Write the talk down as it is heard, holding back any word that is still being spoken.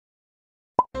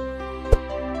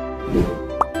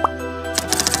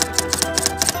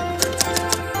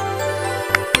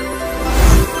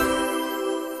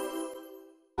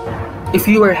If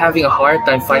you are having a hard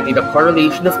time finding the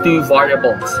correlation of two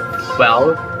variables,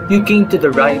 well, you came to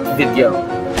the right video.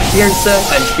 Pearson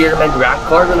and Spearman rank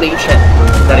correlation.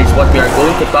 That is what we are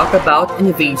going to talk about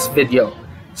in this video.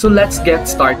 So let's get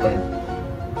started.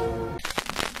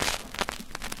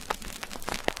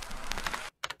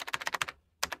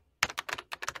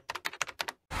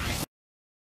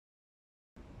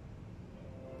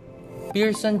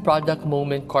 Pearson product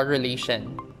moment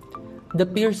correlation. The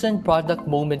Pearson product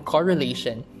moment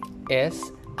correlation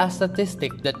is a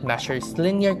statistic that measures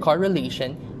linear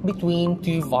correlation between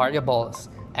two variables,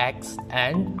 x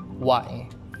and y.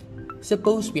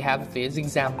 Suppose we have this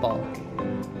example.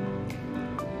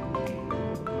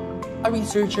 A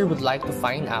researcher would like to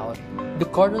find out the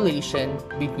correlation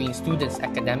between students'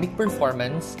 academic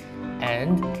performance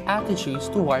and attitudes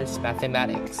towards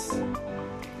mathematics.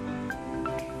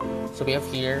 So we have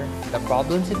here the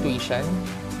problem situation,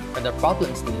 or the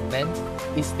problem statement.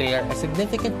 Is there a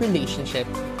significant relationship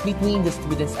between the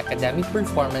student's academic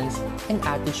performance and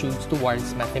attitudes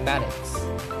towards mathematics?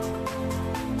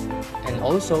 And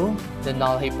also, the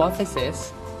null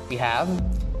hypothesis, we have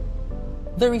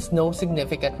there is no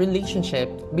significant relationship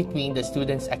between the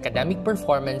student's academic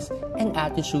performance and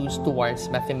attitudes towards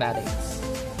mathematics.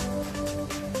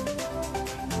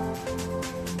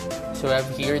 So we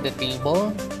have here the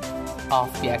table of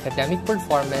the academic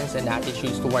performance and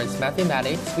attitudes towards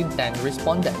mathematics with 10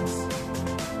 respondents.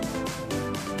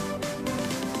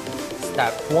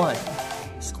 Step 1.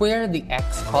 Square the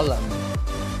x column.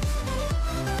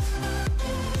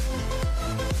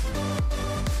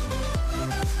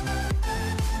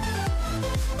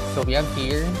 So we have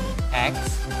here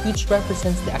x, which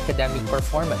represents the academic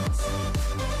performance.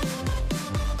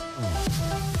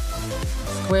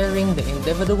 Squaring the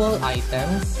individual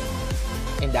items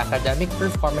in the academic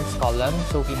performance column,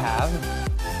 so we have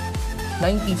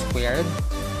 90 squared,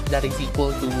 that is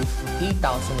equal to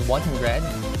 8,100,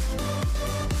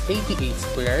 88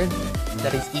 squared,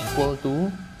 that is equal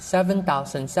to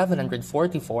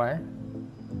 7,744,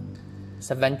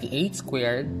 78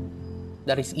 squared,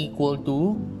 that is equal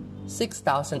to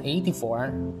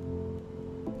 6,084,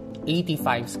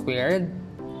 85 squared,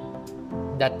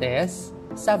 that is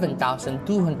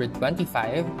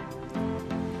 7,225,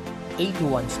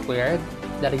 81 squared,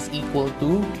 that is equal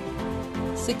to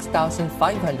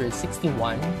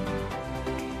 6,561,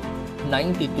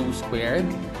 92 squared,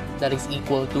 that is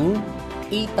equal to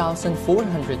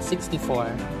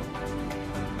 8,464,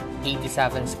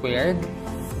 87 squared,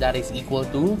 that is equal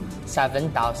to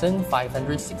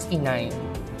 7,569,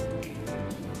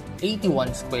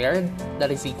 81 squared,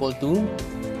 that is equal to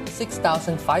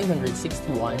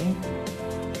 6,561,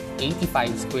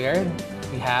 85 squared,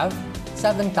 we have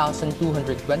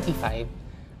 7,225,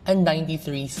 and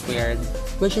 93 squared,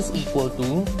 which is equal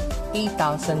to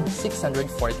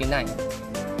 8,649.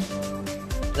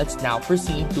 Let's now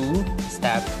proceed to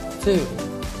step 2.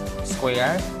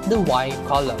 Square the y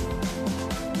column.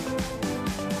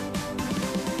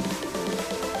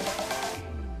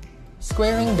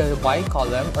 Squaring the y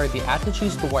column, or the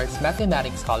attitudes towards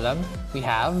mathematics column, we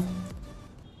have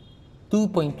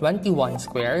 2.21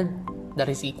 squared, that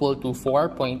is equal to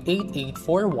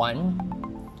 4.8841,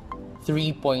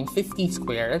 3.50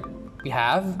 squared, we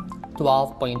have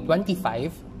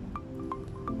 12.25,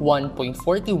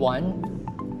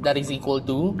 1.41, that is equal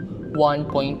to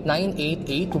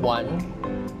 1.9881,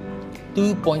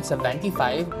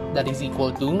 2.75, that is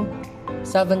equal to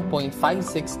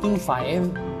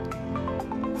 7.5625,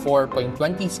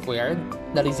 4.20 squared,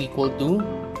 that is equal to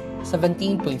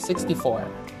 17.64,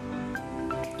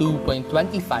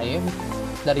 2.25,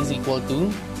 that is equal to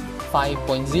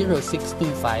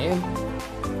 5.0625,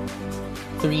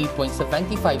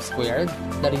 3.75 squared,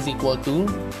 that is equal to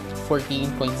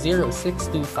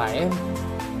 14.0625,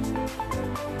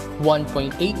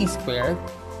 1.80 squared,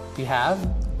 we have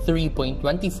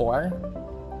 3.24,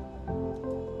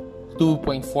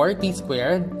 2.40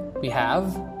 squared, we have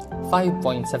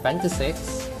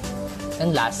 5.76,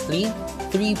 and lastly,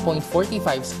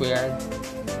 3.45 squared,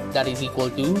 that is equal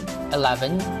to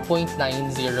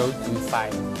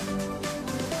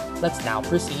 11.9025. Let's now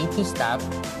proceed to step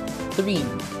 3.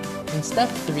 In step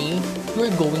 3,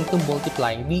 we're going to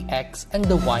multiply the x and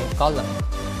the y column.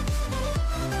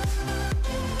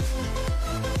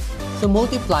 So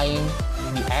multiplying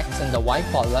the x and the y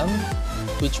column,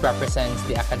 which represents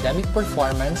the academic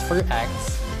performance for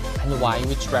x, and y,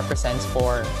 which represents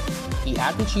for the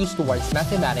attitudes towards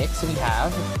mathematics, we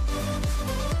have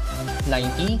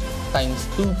 90 times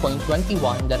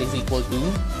 2.21, that is equal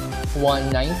to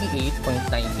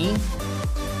 198.90.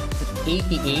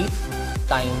 88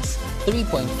 times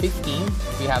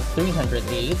 3.50, we have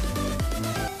 308.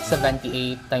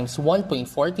 78 times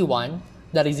 1.41,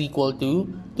 that is equal to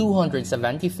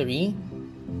 273.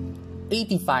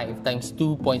 85 times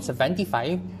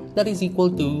 2.75, that is equal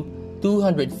to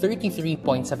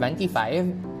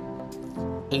 233.75.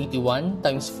 81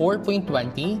 times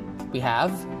 4.20, we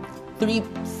have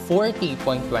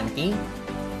 340.20.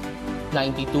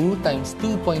 92 times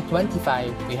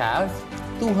 2.25, we have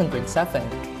 207.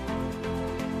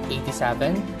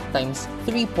 87 times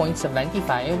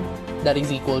 3.75, that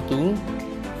is equal to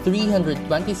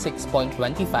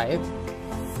 326.25.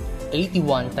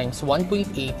 81 times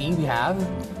 1.80, we have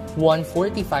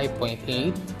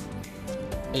 145.8.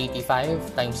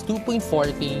 85 times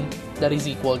 2.40, that is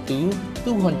equal to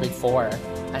 204.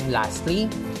 And lastly,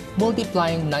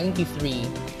 multiplying 93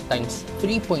 times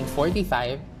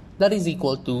 3.45, that is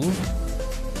equal to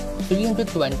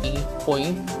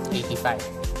 320.85.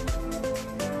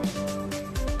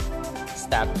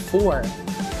 Step 4.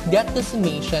 Get the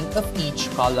summation of each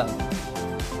column.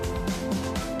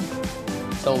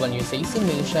 So when you say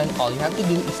summation, all you have to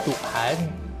do is to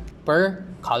add per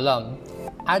column.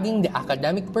 Adding the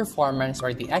academic performance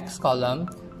or the X column,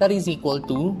 that is equal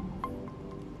to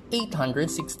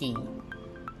 860.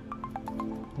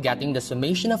 Getting the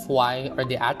summation of Y or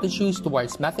the attitudes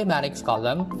towards mathematics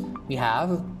column, we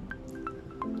have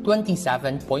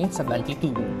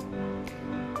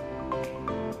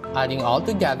 27.72. Adding all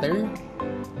together,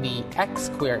 the X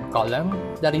squared column,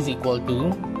 that is equal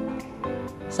to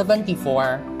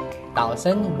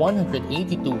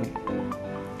 74,182.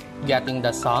 Getting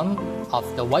the sum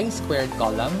of the Y squared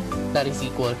column, that is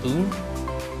equal to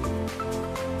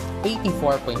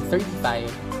 84.35.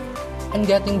 And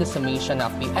getting the summation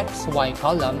of the XY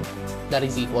column, that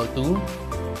is equal to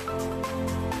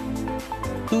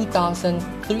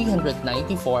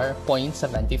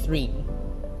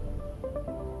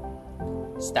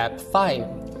 2,394.73. Step 5.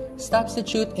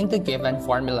 Substitute into given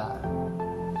formula.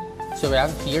 So we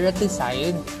have here at the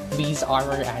side, these are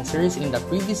our answers in the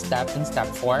previous step. In step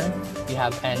 4, we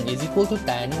have n is equal to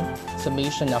 10,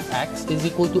 summation of x is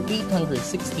equal to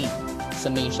 860,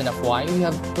 summation of y we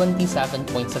have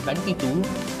 27.72,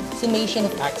 summation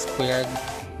of x squared,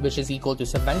 which is equal to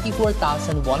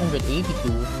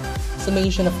 74,182,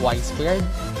 summation of y squared,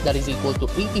 that is equal to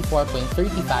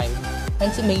 84.35,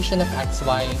 and summation of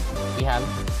xy, we have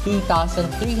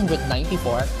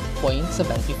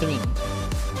 2,394.73.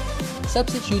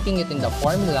 Substituting it in the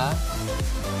formula,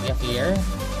 we have here,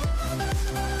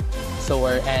 so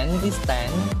our n is 10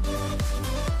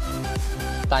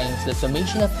 times the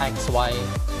summation of xy,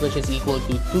 which is equal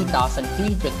to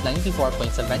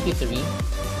 2,394.73,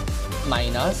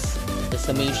 minus the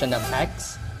summation of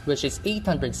x, which is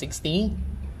 860,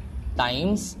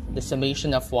 times the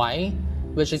summation of y,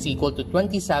 which is equal to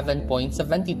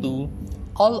 27.72,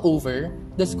 all over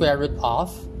the square root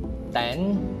of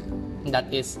 10,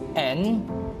 that is n,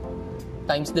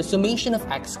 times the summation of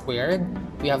x squared,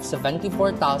 we have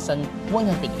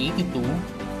 74,182,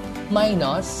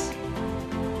 minus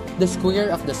the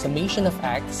square of the summation of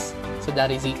x, so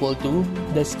that is equal to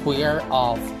the square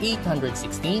of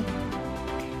 860,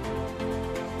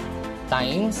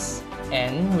 times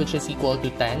n, which is equal to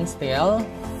 10 still,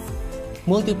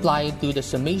 multiplied to the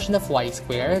summation of y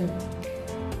squared,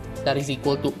 that is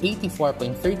equal to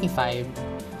 84.35,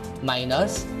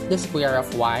 minus the square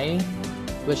of y,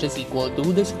 which is equal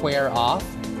to the square of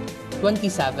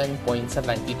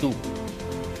 27.72.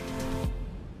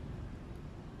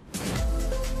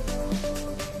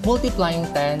 Multiplying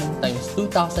 10 times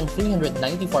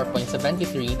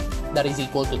 2,394.73, that is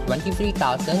equal to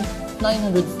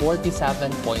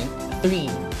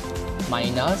 23,947.3,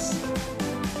 minus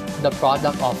the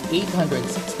product of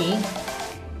 860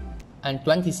 and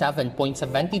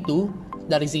 27.72,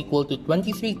 that is equal to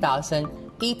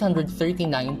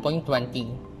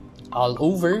 23,839.20, all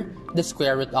over the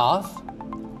square root of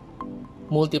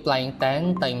multiplying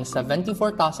 10 times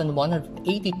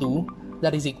 74,182,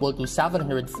 that is equal to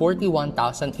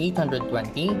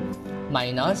 741,820,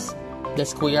 minus the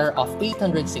square of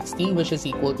 860, which is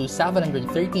equal to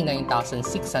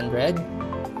 739,600,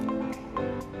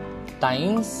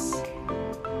 times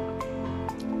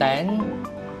 10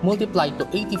 multiplied to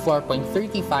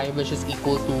 84.35, which is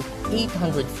equal to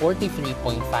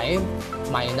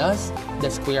 843.5, minus the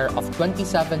square of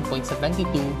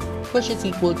 27.72, which is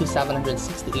equal to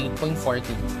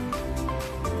 768.40.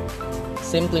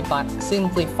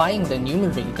 Simplifying the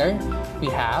numerator, we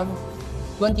have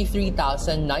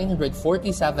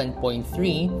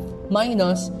 23,947.3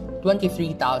 minus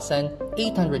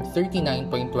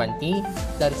 23,839.20,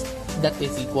 that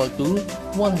is equal to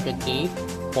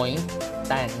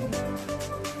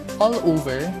 108.10. All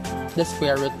over the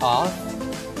square root of,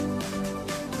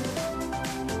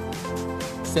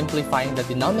 simplifying the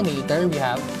denominator, we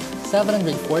have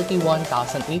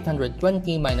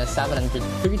 741,820 minus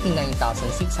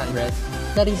 739,600,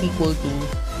 that is equal to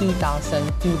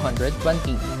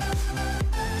 2,220.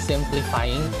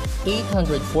 Simplifying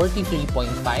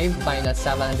 843.5 minus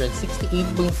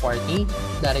 768.40,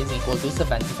 that is equal to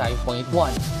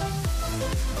 75.1.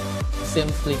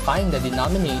 Simplifying the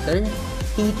denominator,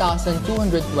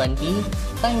 2,220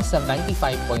 times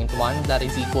 75.1, that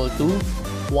is equal to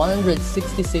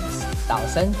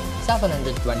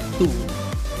 166,722.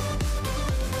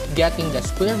 Getting the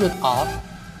square root of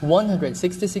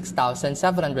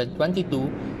 166,722,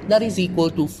 that is equal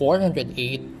to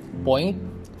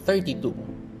 408.32.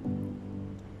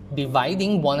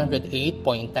 Dividing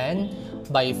 108.10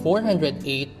 by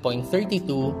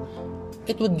 408.32,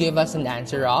 it would give us an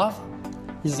answer of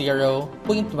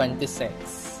 0.26.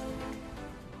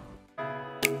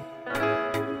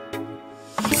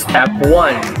 Step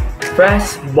 1.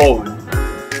 Press both.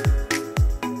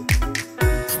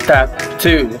 Step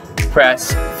 2.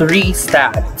 Press 3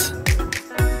 stat.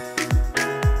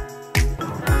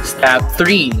 Step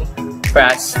 3.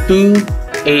 Press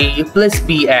 2a plus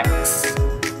bx.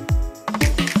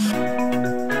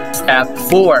 Step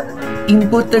 4.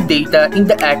 Input the data in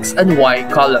the x and y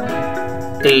column.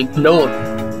 Take note,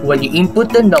 when you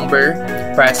input the number,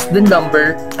 press the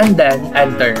number and then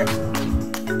enter.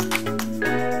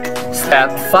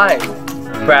 Step 5.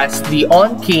 Press the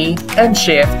on key and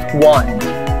shift 1.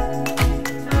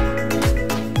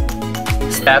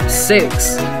 Step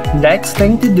 6. Next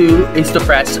thing to do is to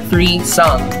press 3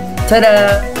 sum.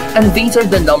 Ta-da! And these are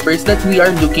the numbers that we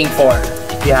are looking for.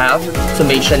 We have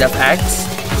summation of x,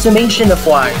 summation of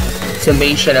y,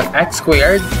 summation of x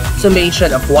squared,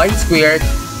 summation of y squared,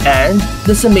 and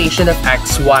the summation of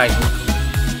xy.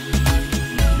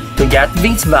 To get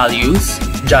these values,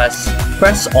 just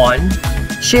press on,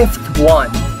 shift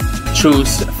 1,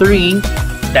 choose 3,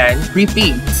 then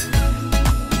repeat.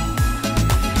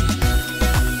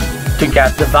 To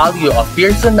get the value of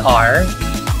Pearson R,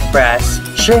 press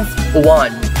shift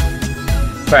 1,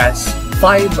 press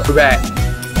 5 red,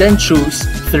 then choose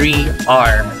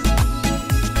 3R.